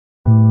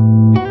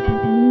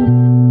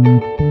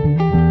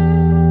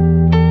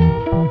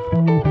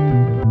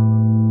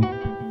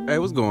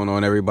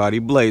everybody,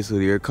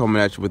 BlazeHood here, coming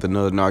at you with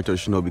another Naruto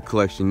Shinobi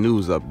Collection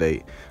news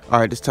update.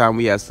 Alright, this time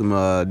we have some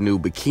new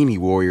Bikini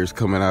Warriors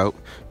coming out,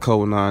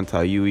 Konan,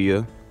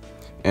 Tayuya,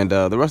 and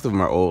the rest of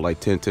them are old, like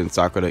Tenten,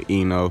 Sakura,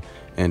 Ino,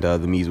 and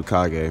the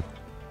Mizukage.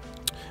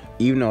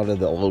 Even though they're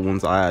the old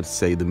ones, I'd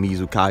say the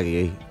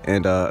Mizukage,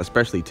 and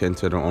especially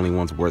Tenten, are the only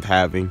ones worth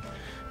having.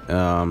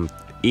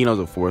 Ino's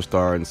a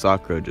 4-star, and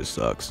Sakura just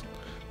sucks.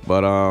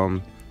 But,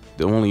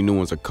 the only new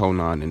ones are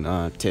Konan and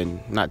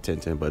not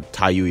Tenten, but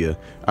Tayuya.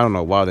 I don't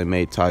know why they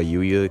made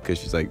Tayuya, because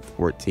she's like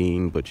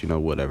 14, but you know,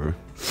 whatever.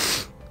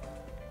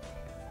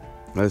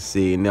 Let's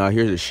see. Now,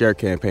 here's a share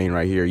campaign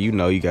right here. You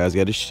know, you guys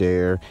got to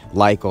share,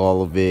 like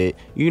all of it.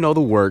 You know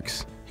the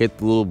works. Hit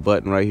the little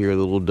button right here,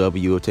 the little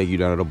W will take you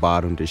down to the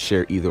bottom to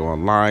share either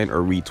online or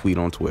retweet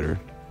on Twitter.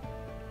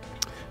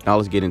 Now,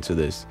 let's get into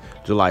this.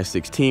 July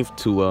 16th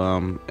to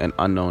an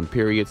unknown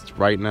period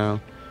right now.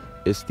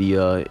 It's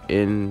the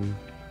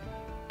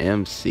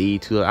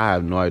MC2. I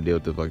have no idea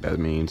what the fuck that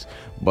means,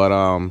 but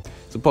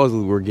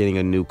supposedly we're getting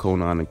a new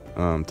Konan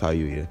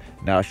Tayuya.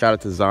 Now shout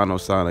out to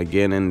Zano-san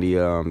again in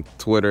the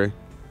Twitter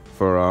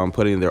for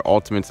putting their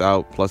ultimates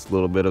out, plus a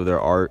little bit of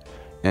their art,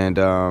 and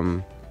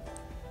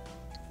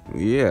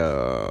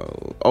yeah,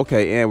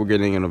 okay, and we're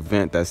getting an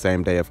event that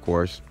same day, of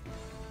course.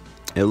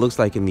 It looks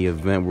like in the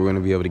event we're going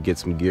to be able to get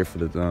some gear for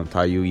the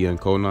Tayuya and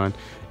Konan.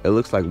 It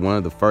looks like one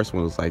of the first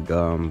ones was like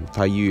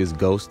Tayuya's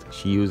ghost.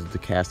 She used the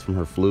cast from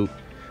her flute.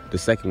 The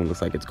second one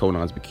looks like it's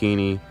Konan's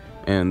bikini,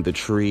 and the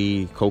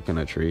tree,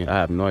 coconut tree. I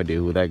have no idea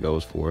who that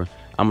goes for.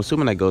 I'm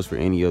assuming that goes for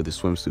any of the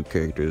swimsuit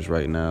characters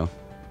right now.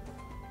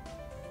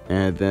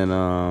 And then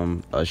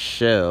a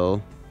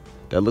shell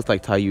that looks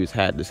like Tayu's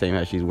hat, the same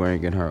hat she's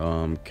wearing in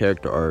her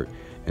character art,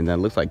 and that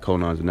looks like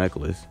Konan's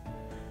necklace.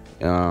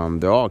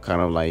 They're all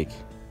kind of like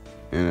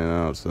in and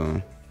out,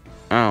 so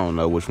I don't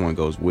know which one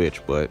goes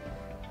which, but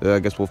I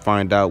guess we'll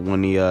find out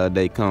when the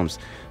day comes.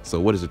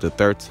 So what is it, the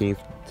 13th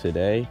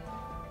today?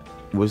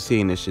 We're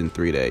seeing this in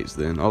 3 days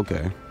then.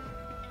 Okay,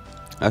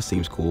 that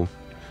seems cool.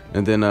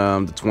 And then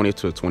the 20th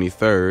to the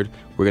 23rd,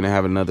 we're gonna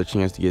have another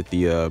chance to get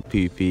the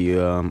PvP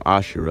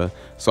Ashura.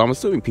 So I'm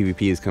assuming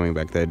PvP is coming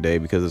back that day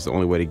because it's the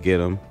only way to get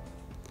them.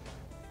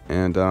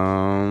 And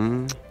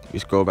you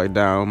scroll back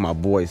down, my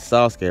boy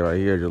Sasuke right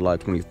here, July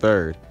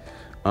 23rd.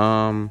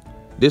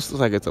 This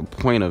looks like it's a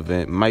point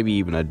event, might be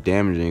even a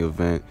damaging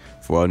event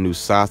for a new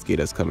Sasuke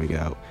that's coming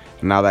out.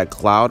 Now that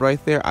cloud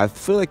right there, I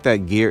feel like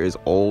that gear is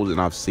old and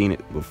I've seen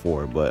it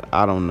before, but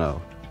I don't know.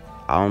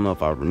 I don't know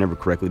if I remember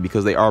correctly,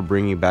 because they are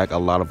bringing back a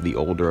lot of the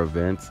older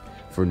events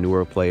for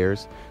newer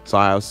players. So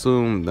I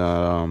assume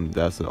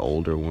that's an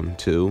older one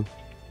too,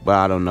 but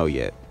I don't know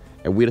yet.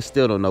 And we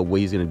still don't know what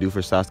he's gonna do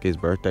for Sasuke's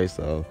birthday,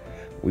 so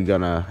we're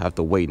gonna have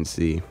to wait and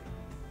see.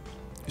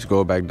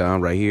 Scroll back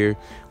down right here,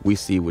 we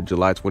see with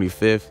July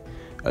 25th,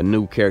 a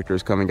new character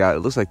is coming out. It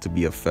looks like to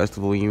be a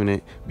festival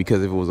unit,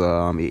 because if it was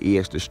an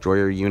EX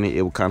Destroyer unit,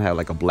 it would kind of have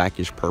like a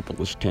blackish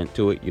purplish tint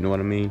to it, you know what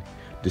I mean,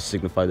 to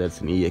signify that it's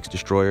an EX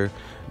Destroyer.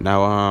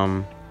 Now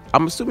I'm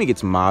assuming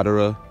it's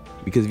Madara,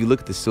 because if you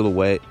look at the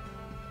silhouette,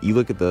 you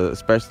look at the,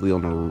 especially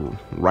on the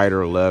right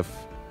or left,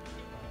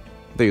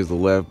 I think it's the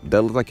left,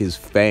 that looks like his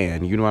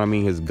fan, you know what I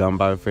mean, his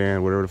Gunbai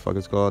fan, whatever the fuck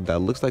it's called. That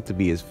looks like to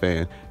be his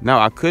fan. Now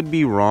I could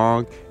be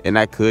wrong, and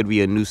that could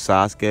be a new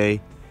Sasuke.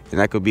 And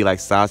that could be like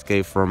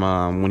Sasuke from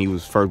when he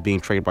was first being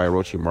trained by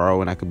Orochimaru,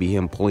 and that could be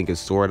him pulling his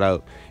sword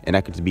out, and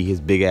that could be his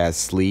big ass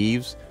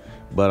sleeves.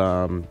 But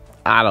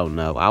I don't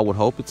know. I would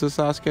hope it's a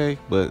Sasuke,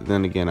 but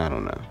then again, I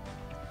don't know.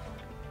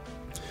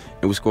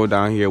 And we scroll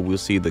down here, we'll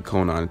see the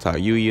Konan and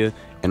Tayuya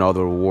and all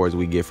the rewards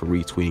we get for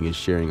retweeting and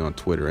sharing on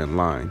Twitter and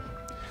Line.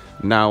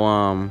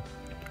 Now,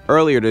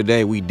 earlier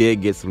today, we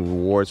did get some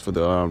rewards for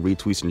the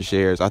retweets and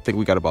shares. I think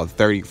we got about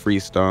 30 free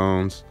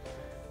stones,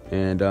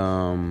 and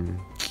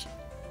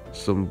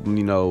some,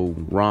 you know,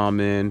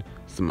 ramen,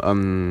 some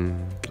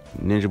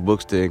ninja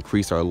books to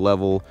increase our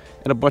level,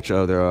 and a bunch of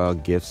other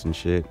gifts and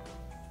shit.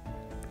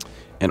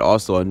 And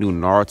also a new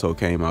Naruto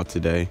came out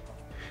today,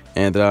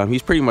 and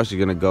he's pretty much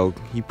gonna go,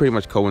 he pretty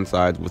much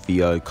coincides with the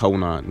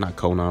Konan, not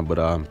Konan, but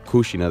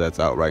Kushina that's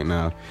out right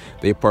now.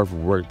 They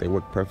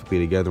work perfectly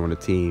together on the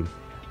team,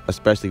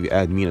 especially if you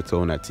add Minato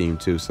on that team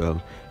too. So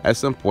at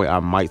some point I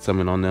might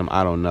summon on them,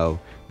 I don't know,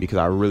 because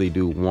I really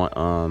do want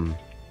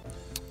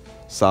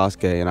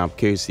Sasuke, and I'm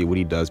curious to see what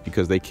he does,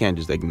 because they can't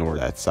just ignore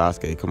that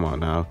Sasuke. Come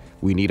on now,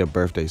 we need a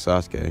birthday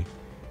Sasuke.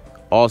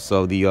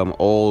 Also, the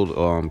old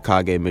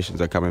Kage missions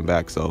are coming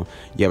back, so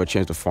you have a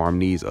chance to farm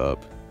these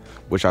up,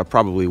 which I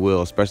probably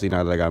will, especially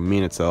now that I got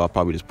Minato. I'll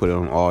probably just put it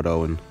on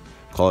auto and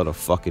call it a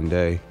fucking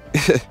day.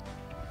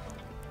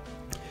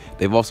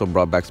 They've also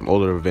brought back some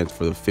older events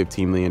for the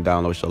 15 million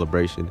download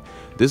celebration.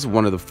 This is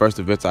one of the first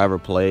events I ever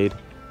played,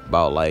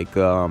 about like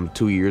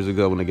 2 years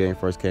ago when the game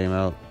first came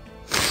out.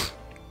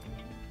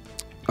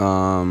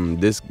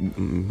 This,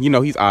 you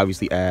know, he's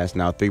obviously ass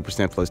now,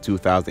 3% plus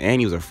 2,000, and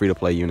he was a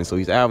free-to-play unit, so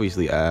he's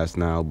obviously ass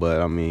now.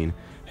 But I mean,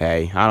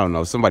 hey, I don't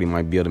know, somebody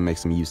might be able to make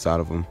some use out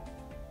of him.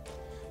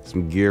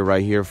 Some gear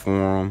right here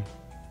for him,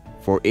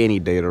 for any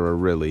data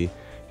really.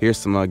 Here's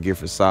some gear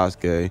for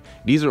Sasuke.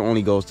 These are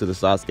only goes to the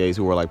Sasuke's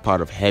who are like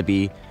part of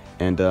Heavy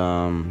and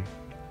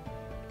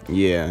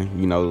yeah,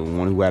 you know, the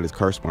one who had his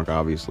curse mark,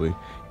 obviously.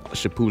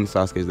 Shippuden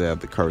Sasuke's that have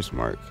the curse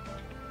mark.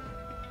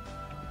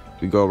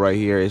 We go right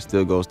here, it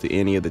still goes to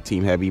any of the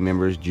Team Heavy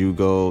members: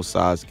 Jugo,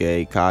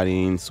 Sasuke,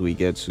 Karin,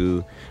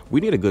 Suigetsu.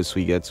 We need a good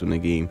Suigetsu in the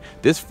game.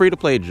 This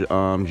free-to-play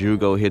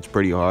Jugo hits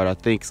pretty hard. I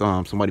think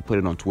somebody put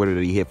it on Twitter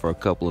that he hit for a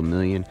couple of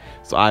million.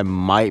 So I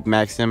might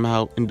max him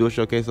out and do a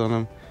showcase on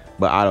him,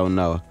 but I don't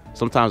know.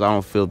 Sometimes I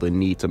don't feel the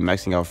need to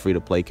maxing out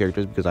free-to-play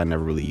characters because I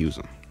never really use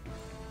them.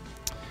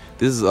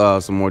 This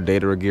is some more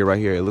data gear right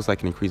here. It looks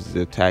like it increases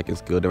the attack and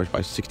skill damage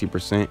by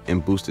 60%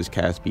 and boosts his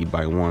cast speed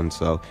by 1.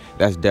 So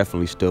that's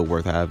definitely still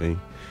worth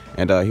having.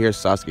 And here's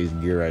Sasuke's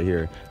gear right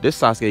here. This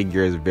Sasuke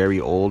gear is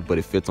very old, but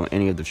it fits on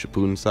any of the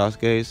Shippuden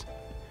Sasuke's.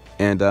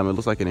 And it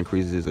looks like it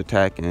increases his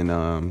attack and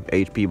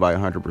HP by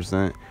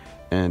 100%.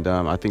 And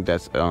I think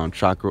that's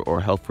chakra or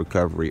health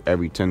recovery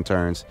every 10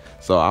 turns.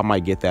 So I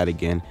might get that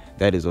again.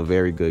 That is a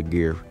very good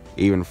gear,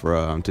 even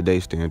for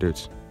today's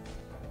standards.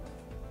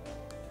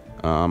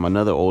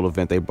 Another old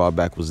event they brought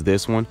back was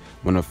this one,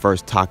 when the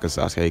first Taka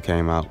Sasuke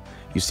came out.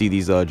 You see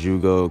these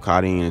Jugo,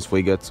 Karin, and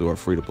Suigetsu are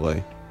free to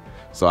play.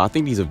 So I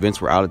think these events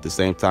were out at the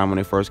same time when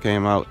they first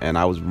came out, and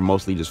I was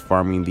mostly just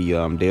farming the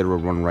data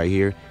run right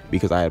here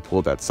because I had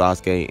pulled that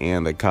Sasuke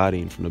and the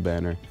Karin from the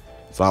banner.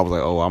 So I was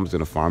like, oh, I'm just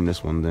gonna farm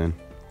this one then.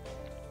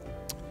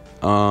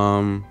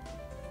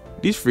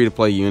 These free to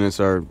play units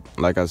are,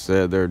 like I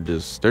said, they're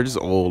just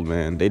old,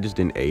 man. They just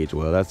didn't age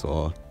well, that's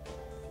all.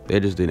 They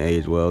just didn't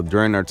age well.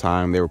 During their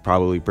time, they were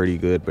probably pretty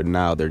good, but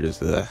now they're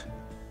just, ugh.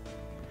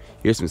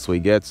 Here's some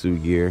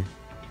Suigetsu gear.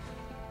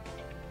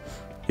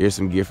 Here's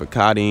some gear for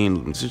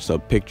Karin. It's just a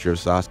picture of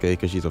Sasuke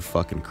because she's a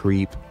fucking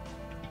creep.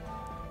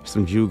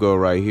 Some Jugo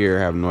right here.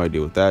 I have no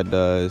idea what that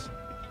does.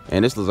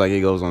 And this looks like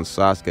it goes on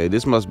Sasuke.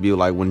 This must be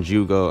like when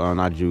Jugo,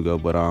 not Jugo,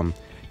 but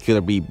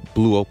Killer Bee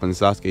blew open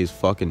Sasuke's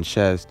fucking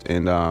chest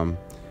and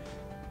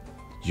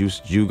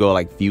Jugo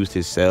like fused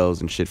his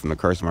cells and shit from the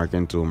curse mark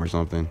into him or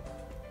something.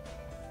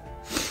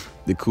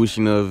 The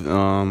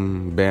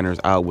Kushina banner's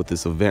out with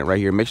this event right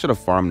here. Make sure to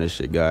farm this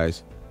shit,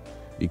 guys,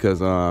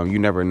 because you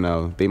never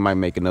know. They might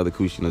make another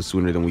Kushina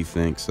sooner than we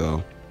think.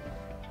 So,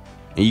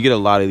 and you get a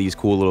lot of these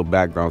cool little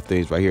background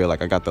things right here.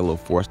 Like I got that little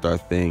 4-star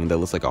thing that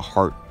looks like a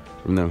heart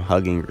from them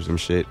hugging or some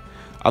shit.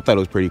 I thought it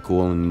was pretty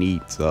cool and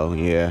neat. So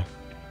yeah.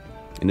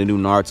 And the new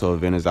Naruto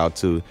event is out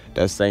too.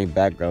 That same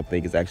background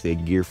thing is actually a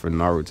gear for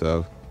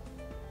Naruto.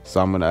 So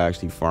I'm gonna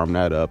actually farm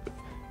that up.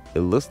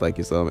 It looks like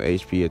it's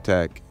HP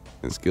attack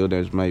and skill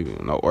damage, maybe,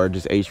 no, or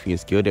just HP and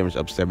skill damage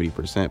up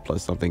 70%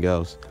 plus something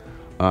else.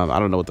 I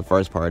don't know what the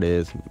first part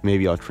is.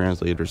 Maybe I'll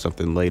translate it or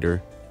something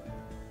later.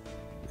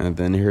 And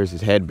then here's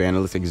his headband. It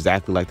looks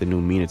exactly like the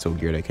new Minato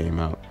gear that came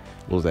out.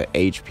 What was that?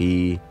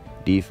 HP,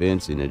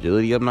 defense, and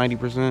agility up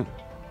 90%?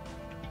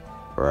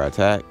 Or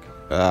attack?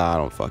 I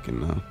don't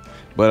fucking know.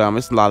 But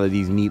it's a lot of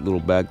these neat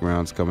little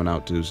backgrounds coming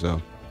out too, so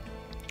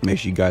make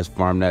sure you guys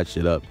farm that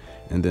shit up,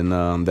 and then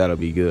that'll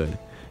be good.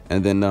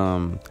 And then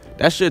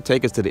that should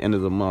take us to the end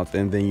of the month,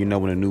 and then, you know,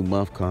 when a new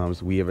month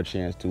comes, we have a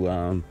chance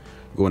to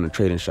go in the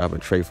trading shop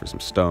and trade for some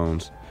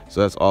stones.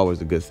 So that's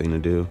always a good thing to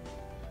do.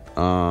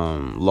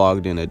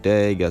 Logged in a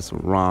day, got some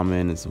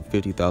ramen and some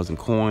 50,000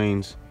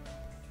 coins.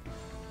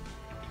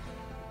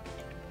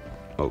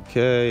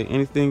 Okay,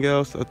 anything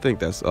else? I think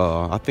that's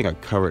I think I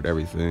covered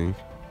everything.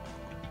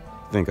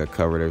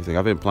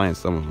 I've been playing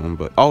some of them,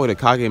 but oh, the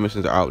Kage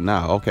missions are out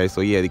now. Okay,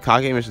 so yeah, the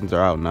Kage missions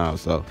are out now,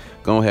 so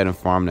go ahead and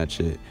farm that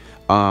shit.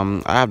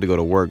 I have to go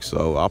to work,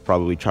 so I'll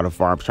probably try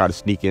to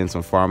sneak in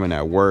some farming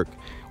at work,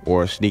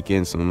 or sneak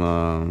in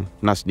some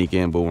not sneak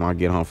in, but when I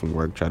get home from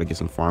work, try to get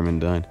some farming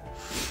done.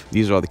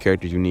 These are all the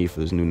characters you need for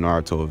this new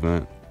Naruto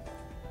event.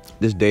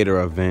 This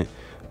data event,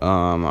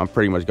 I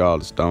pretty much got all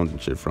the stones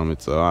and shit from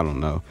it, so I don't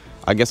know.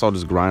 I guess I'll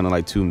just grind on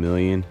like 2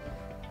 million.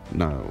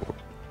 No,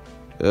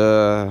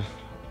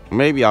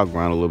 maybe I'll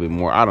grind a little bit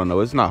more. I don't know.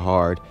 It's not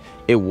hard.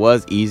 It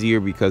was easier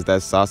because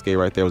that Sasuke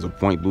right there was a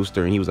point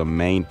booster, and he was a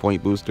main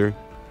point booster.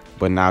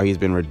 But now he's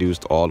been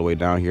reduced all the way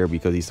down here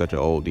because he's such an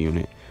old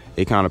unit.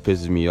 It kind of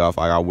pisses me off.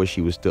 I wish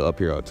he was still up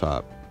here on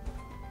top.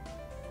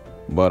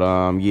 But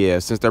yeah,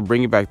 since they're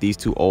bringing back these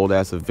two old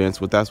ass events,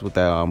 that's with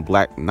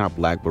that not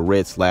black but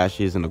red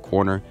slashes in the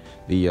corner,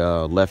 the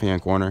left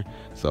hand corner.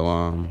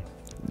 So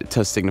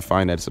to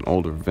signifying that it's an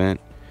older event.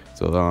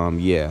 So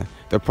yeah,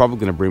 they're probably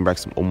gonna bring back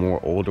some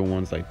more older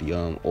ones, like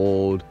the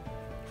old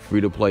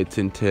free-to-play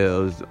Ten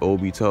Tails,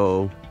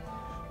 Obito,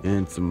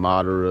 and some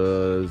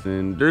Madaras,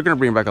 and they're gonna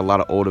bring back a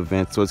lot of old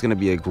events. So it's gonna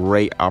be a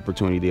great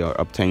opportunity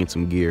to obtain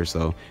some gear.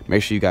 So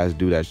make sure you guys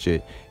do that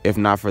shit. If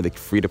not for the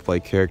free-to-play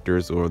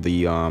characters or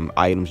the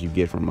items you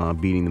get from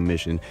beating the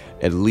mission,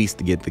 at least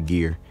to get the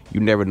gear. You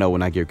never know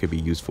when that gear could be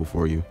useful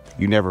for you.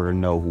 You never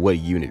know what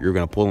unit you're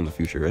gonna pull in the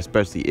future,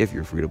 especially if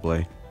you're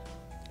free-to-play.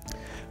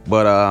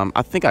 But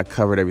I think I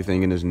covered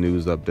everything in this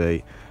news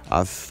update.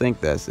 I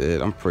think that's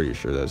it. I'm pretty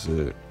sure that's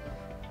it.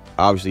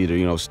 Obviously,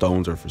 you know,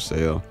 stones are for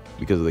sale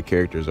because of the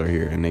characters are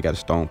here, and they got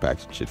stone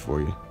packs and shit for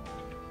you.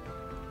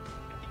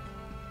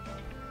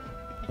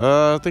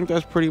 I think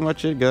that's pretty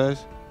much it,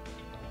 guys.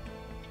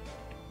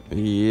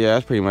 Yeah,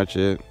 that's pretty much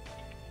it.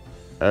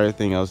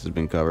 Everything else has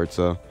been covered,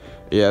 so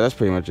yeah, that's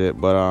pretty much it.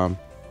 But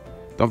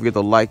don't forget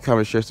to like,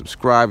 comment, share,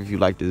 subscribe if you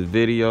like this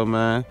video,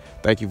 man.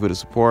 Thank you for the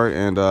support,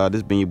 and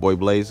this been your boy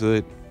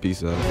BlazeHood.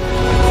 Peace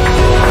out.